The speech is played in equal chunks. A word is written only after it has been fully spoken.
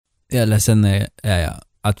Jag är ledsen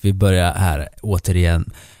att vi börjar här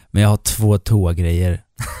återigen. Men jag har 2 toagrejer.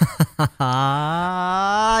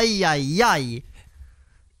 Aj.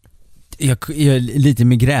 Jag är lite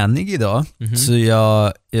migränig idag. Så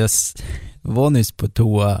jag var nyss på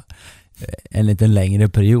toa en lite längre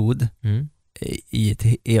period.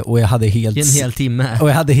 Och jag hade helt en hel timme. Och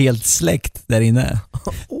jag hade helt släckt där inne.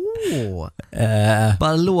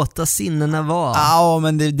 Bara låta sinnena vara. Ja,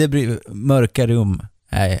 men det blir mörka rum.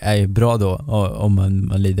 Är ju bra då om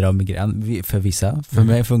man lider av migrän för vissa. För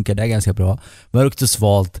mig funkar det ganska bra. Mörkt och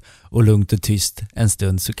svalt och lugnt och tyst en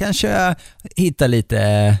stund, så kanske jag hittar lite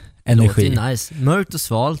energi. Låter nice. Mörkt och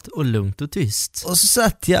svalt och lugnt och tyst. Och så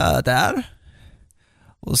satt jag där.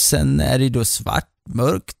 Och sen är det då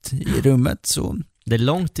mörkt i rummet, så det är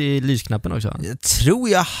långt i lysknappen också. Jag tror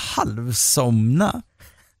jag halvsomna.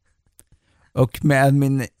 Och med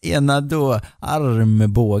min ena då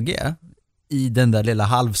armbåge i den där lilla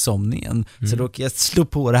halvsomningen så råkade jag slå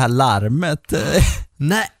på det här larmet.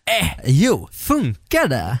 Nej, jo. Funkar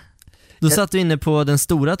det? Då satt du inne på den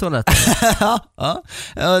stora toaletten. Ja.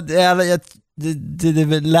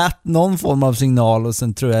 Det lät någon form av signal, och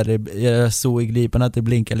sen tror jag såg i glipan att det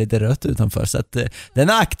blinkade lite rött utanför, så att den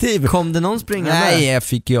är aktiv. Kom det någon springande? Nej, jag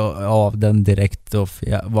fick ju av den direkt då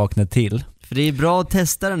jag vaknade till. För det är bra att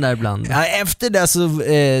testa den där ibland. Ja, efter det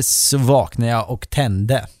så vaknade jag och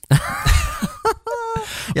tände.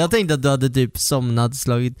 Jag tänkte att du hade typ somnat,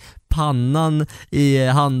 slagit pannan i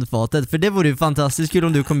handfatet. För det vore ju fantastiskt kul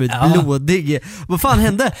om du kom ut blodig. Vad fan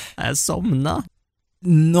hände? Jag somnade.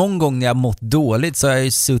 Någon gång när jag mått dåligt så har jag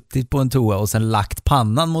ju suttit på en toa och sen lagt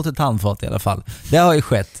pannan mot ett handfat i alla fall. Det har ju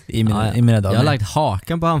skett i mina dagar. Jag har lagt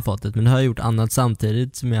hakan på handfatet, men har jag gjort annat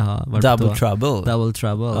samtidigt som jag har varit Double Double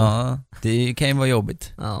trouble. Ja, det kan ju vara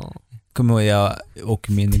jobbigt. Ja. Kommer ihåg jag och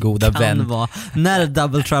min goda vän. När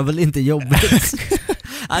double trouble inte är jobbigt.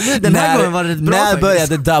 Den här gången var det bra. När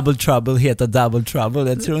började double trouble heta double trouble?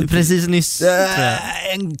 Jag tror inte. Precis nyss, tror jag.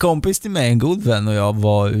 En kompis till mig, en god vän, och jag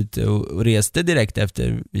var ute och reste direkt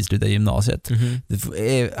efter vi slutade gymnasiet.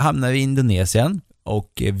 Hamnade i Indonesien,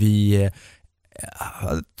 och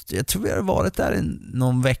jag tror vi har varit där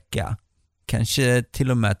någon vecka, kanske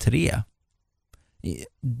till och med 3.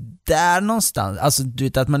 Där någonstans, alltså du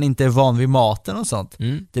vet att man inte är van vid maten och sånt.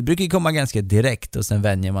 Det brukar komma ganska direkt, och sen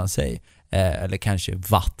vänjer man sig. Eller kanske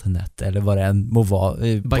vattnet, eller vad det än må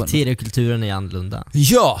vara. Bakteriekulturen är annorlunda.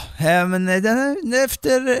 Ja, men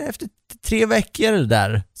efter 3 veckor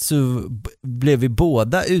där så blev vi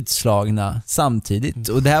båda utslagna samtidigt.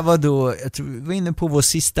 Och det här var då, jag tror vi var inne på vår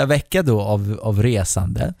sista vecka då av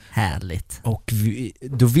resande. Härligt. Och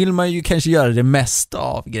då vill man ju kanske göra det mesta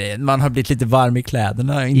av grejen. Man har blivit lite varm i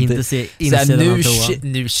kläderna.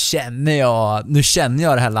 Nu känner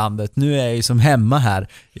jag det här landet. Nu är jag ju som hemma här.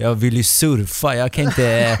 Jag vill ju surfa. Jag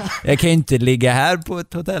kan inte ligga här på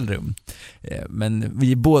ett hotellrum. Men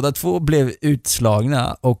vi båda två blev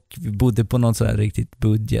utslagna, och vi bodde på någon sån här riktigt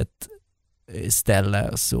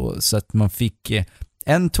budgetställe, så att man fick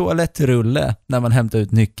en toalettrulle när man hämtade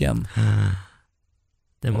ut nyckeln.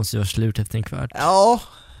 Det måste ju vara slut efter en kvart. Ja,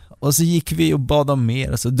 och så gick vi och bad om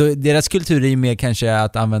mer. Alltså, deras kultur är ju mer kanske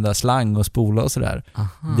att använda slang och spola och sådär.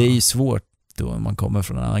 Det är ju svårt då man kommer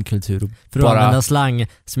från en annan kultur. För att använda slang,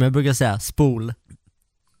 som jag brukar säga, spol.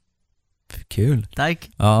 Kul. Tack.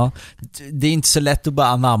 Ja, det är inte så lätt att bara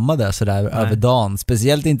anamma det sådär över dagen.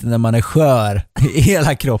 Speciellt inte när man är skör i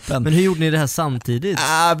hela kroppen. Men hur gjorde ni det här samtidigt?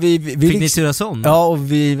 Fick ni turas om? Ja,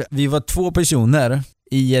 och vi var 2 personer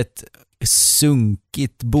i ett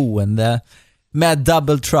sunkigt boende med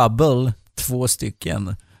double trouble, 2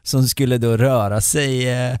 stycken som skulle då röra sig.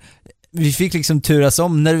 Vi fick liksom turas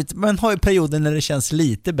om. Man har ju perioder när det känns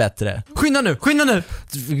lite bättre. Skynda nu!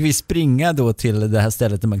 Vi springa då till det här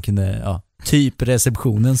stället där man kunde, typ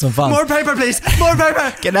receptionen som fanns. More paper please! More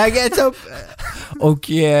paper! Can I get up? Och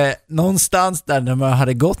någonstans där när man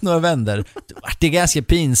hade gått några vändor, då var det ganska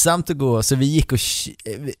pinsamt att gå. Så vi gick och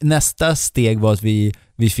nästa steg var att vi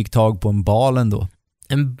fick tag på en bal ändå.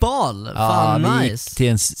 En bal? Fan, vi gick till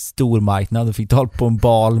en stor marknad och fick tag på en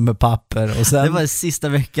bal med papper. Och sen, det var sista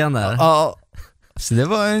veckan där. Ja, så det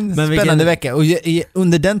var en spännande vecka. Och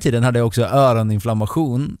under den tiden hade jag också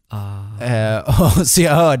öroninflammation. Så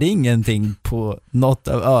jag hörde ingenting på något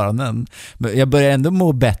av öronen. Men jag började ändå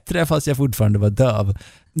må bättre fast jag fortfarande var döv.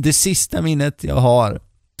 Det sista minnet jag har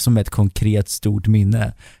som ett konkret stort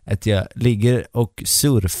minne är att jag ligger och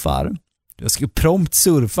surfar. Jag ska prompt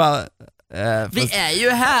surfa Vi är ju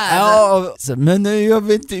här! Ja, men nu jag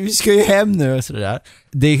vet inte, vi ska ju hem nu och sådär.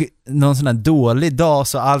 Det är någon sån här dålig dag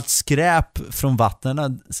så allt skräp från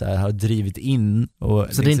vattnen så här, har drivit in. Och så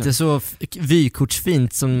liksom, det är inte så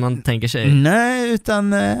vykortsfint som man tänker sig? Nej, utan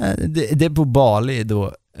det är på Bali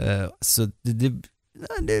då. Så det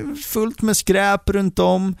är fullt med skräp runt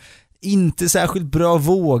om. Inte särskilt bra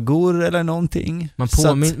vågor eller någonting.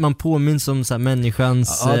 Man påminns om så här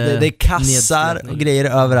människans det är kassar och grejer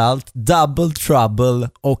överallt. Double trouble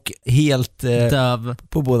och helt döv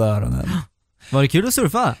på båda öronen. Var det kul att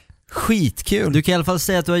surfa? Skitkul. Du kan i alla fall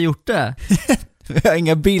säga att du har gjort det. Jag har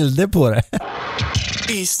inga bilder på det.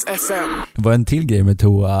 East FM. Det var en till grej med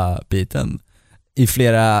toa-biten. I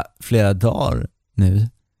flera dagar nu.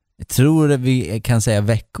 Jag tror det vi kan säga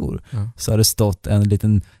veckor. Så har det stått en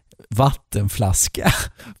liten vattenflaska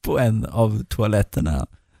på en av toaletterna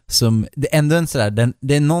som det är ändå en sådär,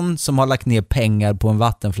 det är någon som har lagt ner pengar på en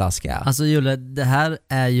vattenflaska. Alltså Julle, det här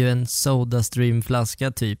är ju en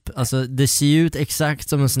SodaStream-flaska typ. Alltså det ser ju ut exakt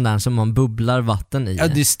som en sån där som man bubblar vatten i. Ja,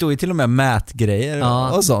 det står ju till och med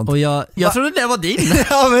mätgrejer och sånt. Och jag trodde det var din.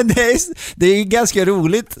 Ja, men det är ganska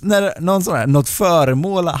roligt när något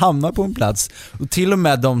föremål hamnar på en plats och till och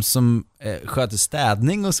med de som sköter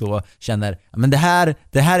städning och så känner, men det här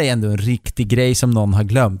är ändå en riktig grej som någon har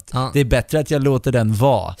glömt. Ja. Det är bättre att jag låter den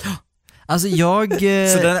vara. Alltså så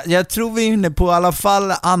jag tror vi är inne på i alla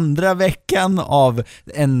fall andra veckan av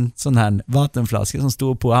en sån här vattenflaska som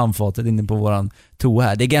står på handfatet inne på våran toa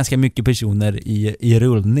här. Det är ganska mycket personer i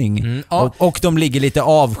rullning. Och de ligger lite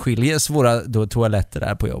avskiljes, våra då toaletter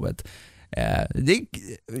där på jobbet.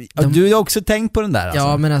 Du har också tänkt på den där alltså.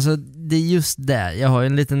 Ja, men alltså det är just det. Jag har ju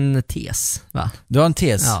en liten tes, va? Du har en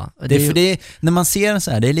tes? Ja, när man ser den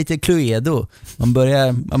så här, det är lite Cluedo. Man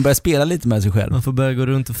börjar spela lite med sig själv. Man får börja gå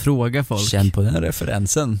runt och fråga folk. Känn på den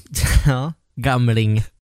referensen. Ja, gamling.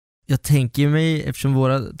 Jag tänker mig, eftersom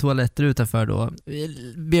våra toaletter utanför då,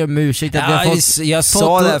 ber om ursäkt att vi har fått... Jag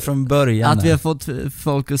sa det från början. Att vi har fått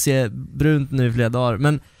folk att se brunt nu i flera dagar,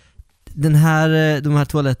 men de här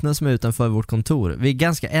toaletterna som är utanför vårt kontor, vi är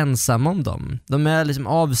ganska ensamma om dem. De är liksom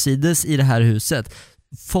avsides i det här huset.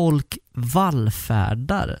 Folk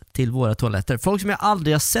vallfärdar till våra toaletter. Folk som jag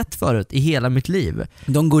aldrig har sett förut i hela mitt liv.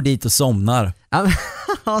 De går dit och somnar.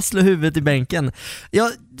 Slå huvudet i bänken.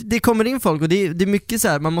 Ja, det kommer in folk och det är mycket så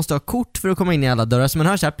här, man måste ha kort för att komma in i alla dörrar. Så man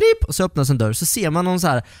hör så här plip och så öppnas en dörr, så ser man någon så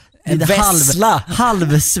här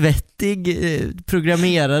halvsvettig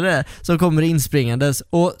programmerare som kommer inspringandes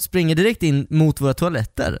och springer direkt in mot våra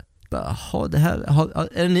toaletter.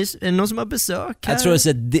 Är det någon som har besök här? Jag tror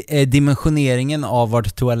att dimensioneringen av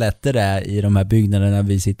vart toaletter är i de här byggnaderna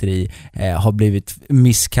vi sitter i har blivit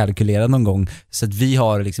misskalkylerad någon gång. Så att vi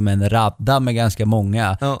har liksom en radda med ganska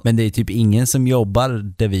många, men det är typ ingen som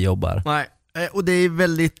jobbar där vi jobbar. Nej, och det är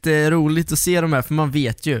väldigt roligt att se de här, för man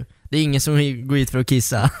vet ju. Det är ingen som går hit för att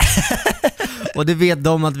kissa. Och det vet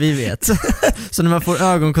de att vi vet. Så när man får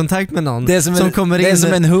ögonkontakt med någon som kommer in... Det är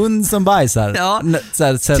som en hund som bajsar. Ja. Så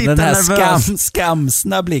den här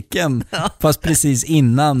skamsna blicken. Ja. Fast precis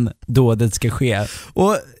innan dådet ska ske.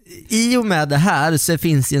 Och i och med det här så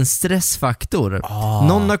finns det en stressfaktor.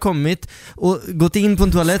 Någon har kommit och gått in på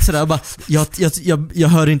en toalett sådär och bara jag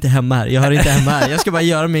hör inte hemma här. Jag ska bara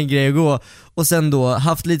göra min grej och gå. Och sen då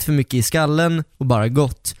haft lite för mycket i skallen och bara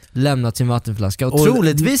gått, lämnat sin vattenflaska och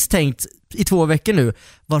troligtvis tänkt i 2 veckor nu,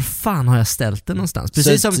 var fan har jag ställt den någonstans?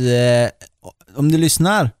 Precis som om du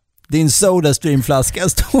lyssnar, din SodaStream-flaska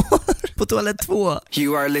står på toalett 2.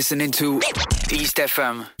 You are listening to East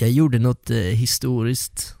FM. Jag gjorde något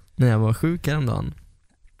historiskt när jag var sjuk häromdagen.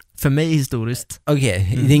 För mig historiskt.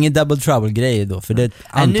 Okej, det är ingen double trouble-grej då, för det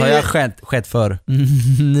antar jag skett för.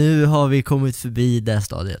 Nu har vi kommit förbi det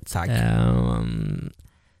stadiet. Tack.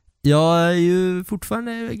 Jag är ju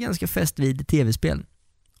fortfarande ganska fäst vid tv-spel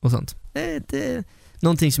och sånt. Det är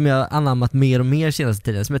någonting som jag anammat mer och mer senaste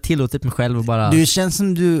tiden, som jag tillåtit mig själv att bara Du känns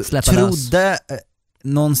som du trodde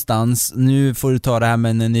någonstans, nu får du ta det här med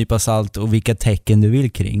en nypa salt och vilka tecken du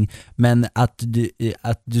vill kring, men att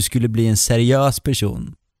du skulle bli en seriös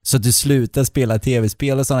person. Så att du slutar spela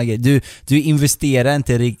tv-spel och sådana grejer. Du investerar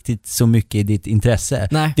inte riktigt så mycket i ditt intresse.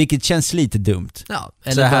 Nej. Vilket känns lite dumt. Ja,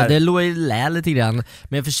 eller här... det låg i lä lite grann.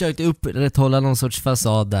 Men jag försökte upprätthålla någon sorts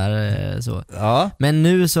fasad där. Så. Ja. Men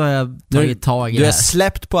nu så har jag tagit tag i det. Du har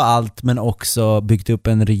släppt på allt men också byggt upp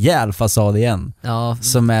en rejäl fasad igen. Ja.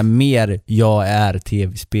 Som är mer jag är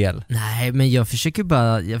tv-spel. Nej, men jag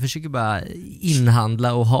försöker bara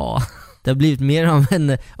inhandla och ha. Det har blivit mer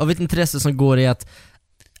av ett intresse som går i att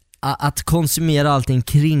att konsumera allting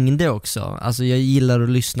kring det också. Alltså jag gillar att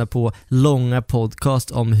lyssna på långa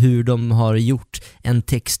podcast om hur de har gjort en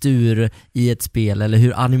textur i ett spel eller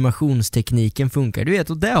hur animationstekniken funkar. Du vet,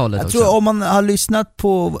 åt det hållet också. Jag tror om man har lyssnat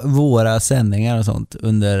på våra sändningar och sånt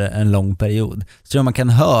under en lång period, så tror man kan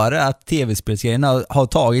höra att tv-spelsserierna har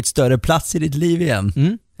tagit större plats i ditt liv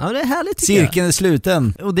igen. Ja, det är härligt tycker Cirkeln är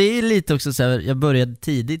sluten. Och det är lite också så här, jag började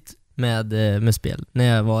tidigt med spel. När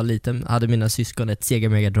jag var liten hade mina syskon ett Sega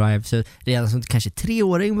Mega Drive, så redan som kanske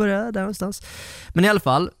 3-åring började jag där någonstans. Men i alla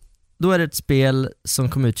fall, då är det ett spel som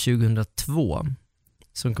kom ut 2002.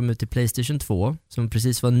 Som kom ut i PlayStation 2, som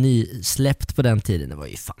precis var nysläppt på den tiden. Det var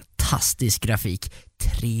ju fantastisk grafik,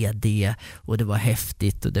 3D, och det var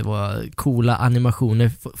häftigt och det var coola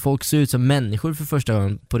animationer. Folk såg ut som människor för första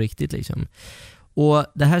gången på riktigt liksom. Och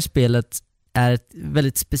det här spelet är ett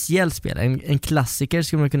väldigt speciellt spel, en klassiker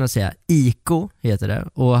skulle man kunna säga. Ico heter det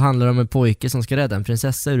och handlar om en pojke som ska rädda en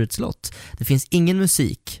prinsessa ur ett slott. Det finns ingen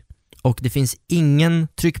musik och det finns ingen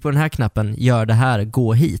tryck på den här knappen, gör det här,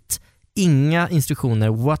 gå hit. Inga instruktioner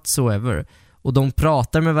whatsoever. Och de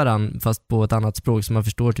pratar med varann fast på ett annat språk så man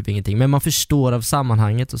förstår typ ingenting, men man förstår av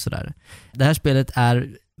sammanhanget och sådär. Det här spelet är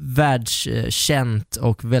världskänt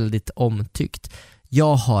och väldigt omtyckt.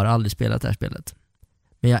 Jag har aldrig spelat det här spelet,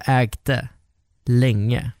 men jag ägde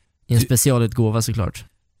länge i en specialutgåva såklart.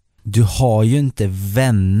 Du har ju inte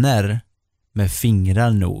vänner med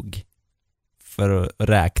fingrar nog för att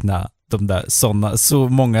räkna de där så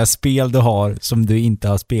många spel du har som du inte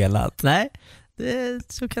har spelat. Nej,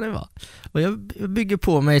 så kan det vara. Och jag bygger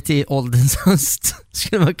på mig till ålderns höst,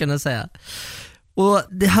 skulle man kunna säga. Och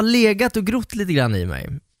det har legat och grott lite grann i mig.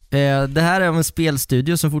 Det här är en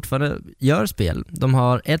spelstudio som fortfarande gör spel. De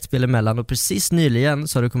har ett spel emellan och precis nyligen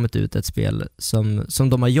så har det kommit ut ett spel som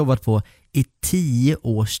de har jobbat på i 10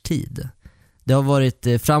 års tid. Det har varit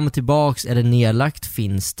fram och tillbaks, är det nedlagt,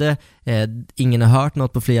 finns det, ingen har hört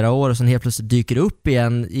något på flera år och sen helt plötsligt dyker det upp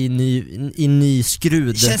igen i ny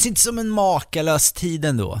skrud. Det känns inte som en makalös tid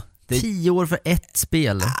ändå. 10 år för ett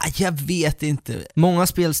spel. Jag vet inte. Många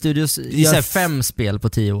spelstudios gör 5 spel på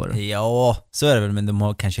 10 år. Ja, så är det väl, men de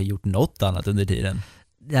har kanske gjort något annat under tiden.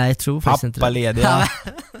 Ja, jag tror faktiskt inte det. Pappalediga.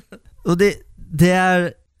 Och det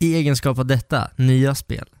är i egenskap av detta nya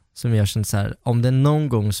spel som jag känner så här, om det är någon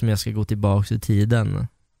gång som jag ska gå tillbaka i tiden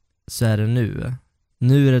så är det nu.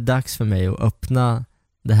 Nu är det dags för mig att öppna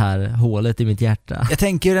det här hålet i mitt hjärta. Jag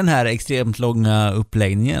tänker den här extremt långa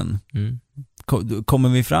uppläggningen. Kommer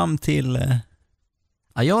vi fram till...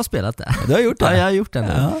 Ja, jag har spelat det. Du har gjort det? Ja, jag har gjort det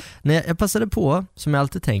nu. Ja. När jag passade på, som jag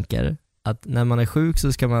alltid tänker, att när man är sjuk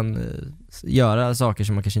så ska man göra saker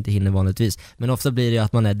som man kanske inte hinner vanligtvis. Men ofta blir det ju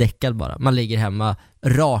att man är däckad bara. Man ligger hemma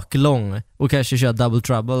raklång och kanske kör double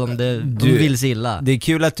trouble om det vill sig illa. Det är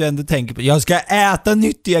kul att du ändå tänker på, jag ska äta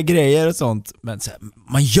nyttiga grejer och sånt. Men så här,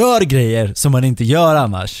 man gör grejer som man inte gör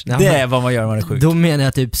annars. Ja, det är vad man gör när man är sjuk. Då menar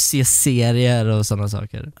jag typ se serier och sådana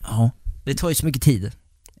saker. Ja. Det tar ju så mycket tid.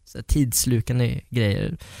 Så tidslukande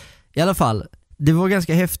grejer. I alla fall, det var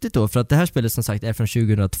ganska häftigt då, för att det här spelet som sagt är från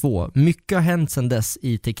 2002. Mycket har hänt sedan dess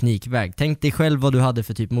i teknikväg. Tänk dig själv vad du hade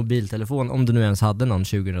för typ mobiltelefon, om du nu ens hade någon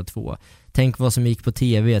 2002. Tänk vad som gick på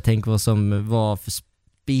tv, tänk vad som var för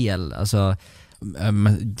spel. Alltså,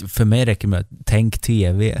 för mig räcker det med tänk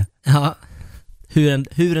tv. Ja,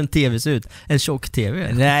 hur en tv ser ut. En tjock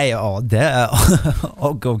tv. Nej, ja, det är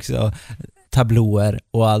och också tablåer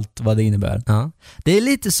och allt vad det innebär. Ja. Det är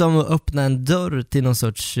lite som att öppna en dörr till någon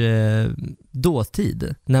sorts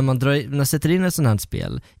dåtid. När man sätter in ett sånt här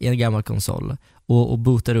spel i en gammal konsol och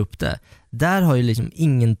bootar upp det. Där har ju liksom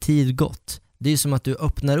ingen tid gått. Det är ju som att du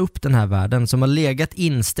öppnar upp den här världen som har legat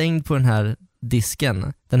instängd på den här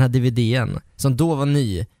disken, den här DVD:n som då var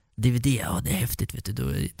ny. DVD, ja det är häftigt, vet du, då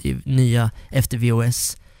är det nya efter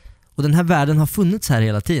VHS. Och den här världen har funnits här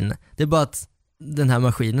hela tiden. Det är bara att den här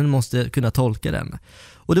maskinen måste kunna tolka den.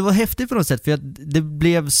 Och det var häftigt på något sätt, för det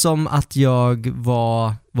blev som att jag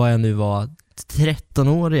var, vad jag nu var, 13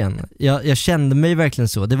 år igen. Jag kände mig verkligen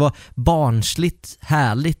så. Det var barnsligt,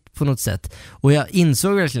 härligt på något sätt. Och jag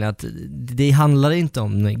insåg verkligen att det handlar inte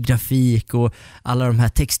om grafik och alla de här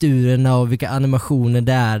texturerna och vilka animationer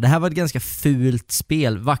det är. Det här var ett ganska fult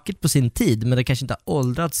spel, vackert på sin tid, men det kanske inte har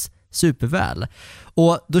åldrats superväl.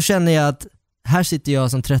 Och då känner jag att här sitter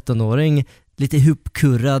jag som 13-åring lite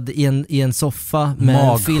hupkurrad i en soffa med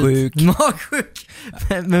magsjuk. Magsjuk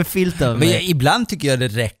med filt över mig. Men ibland tycker jag det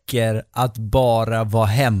räcker att bara vara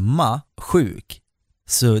hemma sjuk.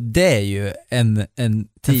 Så det är ju en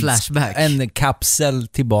flashback. En kapsel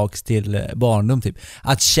tillbaks till barndom typ.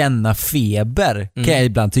 Att känna feber kan jag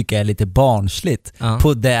ibland tycka är lite barnsligt.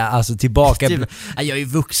 På det, alltså tillbaka. Typ, jag är ju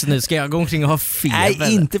vuxen nu, ska jag gå omkring och ha feber?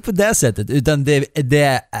 Nej, inte på det sättet, utan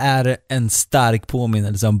det är en stark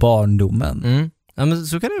påminnelse om barndomen. Ja, men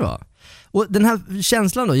så kan det vara. Och den här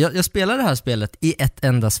känslan då, jag spelade det här spelet i ett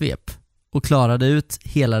enda svep och klarade ut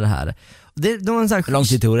hela det här. Det var en sån här, hur lång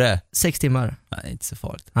tid tog det? 6 timmar. Nej, inte så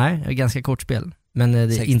farligt. Nej, det är ganska kort spel. Men det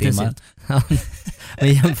är intensivt.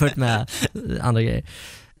 Men jämfört med andra grejer.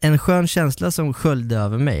 En skön känsla som sköljde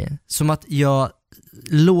över mig. Som att jag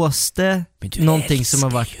låste någonting som har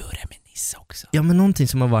varit... Också. Ja, men någonting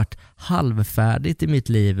som har varit halvfärdigt i mitt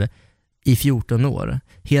liv i 14 år.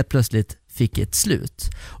 Helt plötsligt fick ett slut.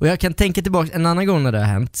 Och jag kan tänka tillbaka en annan gång när det har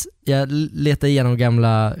hänt. Jag letade igenom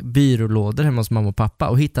gamla byrålådor hemma hos mamma och pappa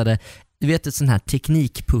och hittade, du vet, ett sån här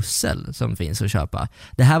teknikpussel som finns att köpa.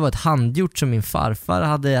 Det här var ett handgjort som min farfar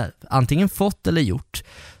hade antingen fått eller gjort,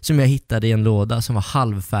 som jag hittade i en låda som var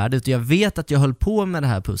halvfärdigt. Och jag vet att jag höll på med det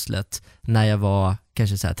här pusslet när jag var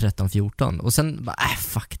kanske så här 13-14. Och sen bara,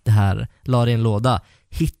 fuck det här. La det i en låda.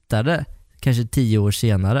 Hittade kanske 10 år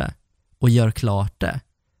senare och gör klart det.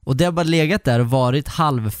 Och det har bara legat där och varit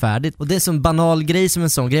halvfärdigt. Och det är som en banal grej, som en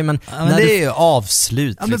sån grej. Men, ja, men det är ju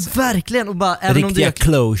avslut. Ja, men verkligen. Och bara, även riktiga om det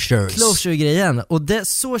closures. Closure-grejen. Och det,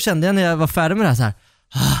 så kände jag när jag var färdig med det här. Så här.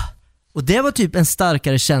 Och det var typ en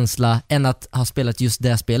starkare känsla än att ha spelat just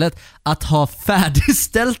det spelet. Att ha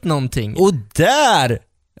färdigställt någonting.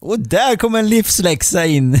 Och där kommer en livsläxa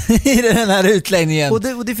in i den här utläggningen.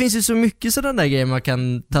 Och det finns ju så mycket sådana där grejer man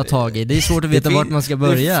kan ta tag i. Det är svårt att veta vart man ska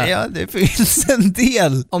börja. Ja, det finns en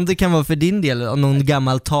del. Om det kan vara för din del, om någon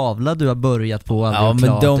gammal tavla du har börjat på. Ja,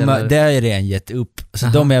 men klart, det har jag redan gett upp. Så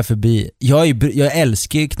de är jag förbi. Jag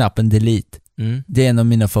älskar ju knappen delete. Det är en av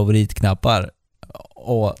mina favoritknappar.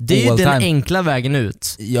 Och det är ju den enkla vägen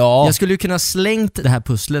ut. Ja. Jag skulle ju kunna slängt det här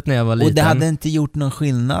pusslet när jag var liten. Och det hade inte gjort någon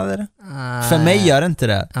skillnad. För mig gör det inte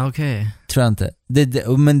det. Okej. Tror jag inte.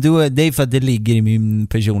 Men det är för att det ligger i min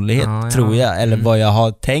personlighet, tror jag. Eller vad jag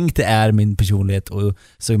har tänkt är min personlighet och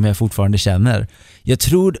som jag fortfarande känner. Jag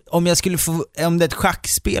tror, om det är ett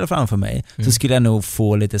schackspel framför mig, så skulle jag nog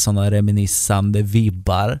få lite sådana reminissande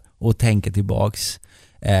vibbar och tänka tillbaks.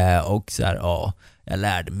 Och så här, jag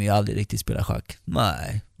lärde mig ju aldrig riktigt spela schack.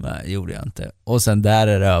 Nej, det gjorde jag inte. Och sen där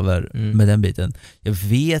är det över med den biten. Jag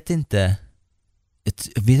vet inte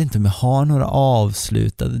om jag har några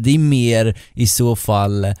avslutade. Det är mer i så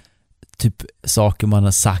fall typ saker man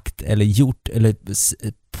har sagt eller gjort, eller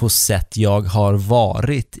på sätt jag har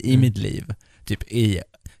varit i mitt liv. Typ i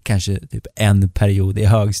kanske typ en period i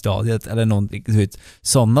högstadiet eller någonting.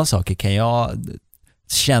 Sådana saker kan jag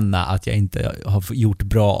känna att jag inte har gjort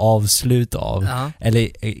bra avslut av. Eller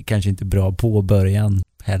kanske inte bra på början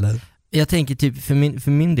heller. Jag tänker typ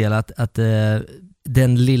för min del att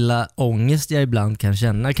den lilla ångest jag ibland kan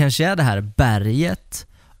känna kanske är det här berget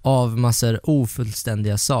av massor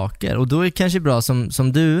ofullständiga saker. Och då är det kanske bra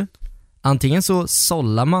som du, antingen så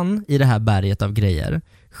sållar man i det här berget av grejer,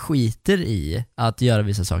 skiter i att göra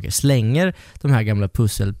vissa saker, slänger de här gamla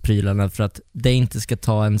pusselprylarna för att det inte ska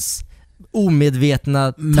ta ens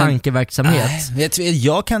omedvetna tankeverksamhet.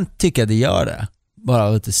 Jag kan tycka det gör det.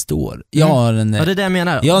 Bara att det står. Jag har det är det jag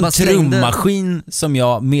menar. Jag har en trummaskin som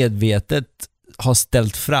jag medvetet har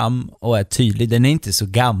ställt fram och är tydlig. Den är inte så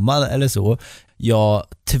gammal eller så. Jag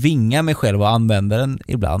tvingar mig själv att använda den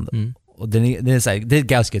ibland. Och det är ett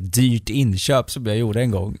ganska dyrt inköp som jag gjorde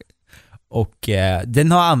en gång. Och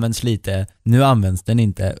den har använts lite. Nu används den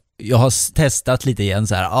inte. Jag har testat lite igen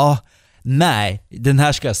så här. Nej, den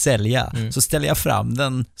här ska jag sälja. Så ställer jag fram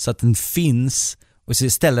den så att den finns. Och så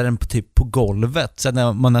ställer den på golvet så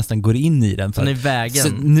att man nästan går in i den. För i vägen. Så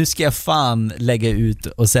nu ska jag fan lägga ut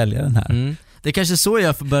och sälja den här. Det är kanske så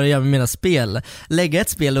jag får börja med mina spel. Lägga ett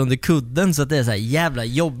spel under kudden så att det är så här jävla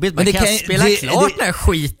jobbigt. Men kan jag spela klart den här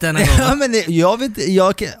skiten en gång?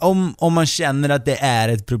 Ja, men om man känner att det är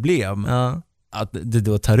ett problem, att det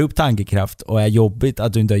då tar upp tankekraft och är jobbigt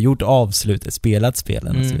att du inte har gjort avslutet, spelat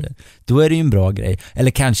spelen och så vidare, då är det ju en bra grej.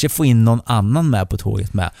 Eller kanske få in någon annan med på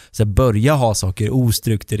tåget med. Så börja ha saker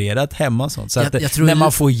ostrukturerat hemma och sånt. Så att när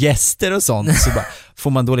man får gäster och sånt så bara,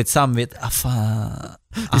 får man dåligt samvete.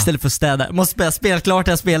 Istället för att städa. Måste börja spela klart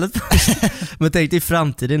det här spelet. Men tänk dig i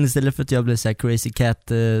framtiden, istället för att jag blir så här crazy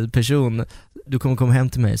cat person, du kommer komma hem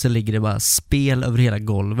till mig så ligger det bara spel över hela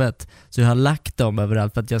golvet. Så jag har lagt dem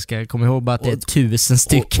överallt för att jag ska komma ihåg bara att det är 1000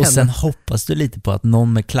 stycken. Och sen hoppas du lite på att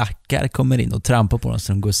någon med klackar kommer in och trampar på dem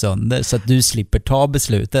så de går sönder, så att du slipper ta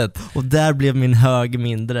beslutet. Och där blev min hög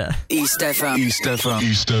mindre. East FM.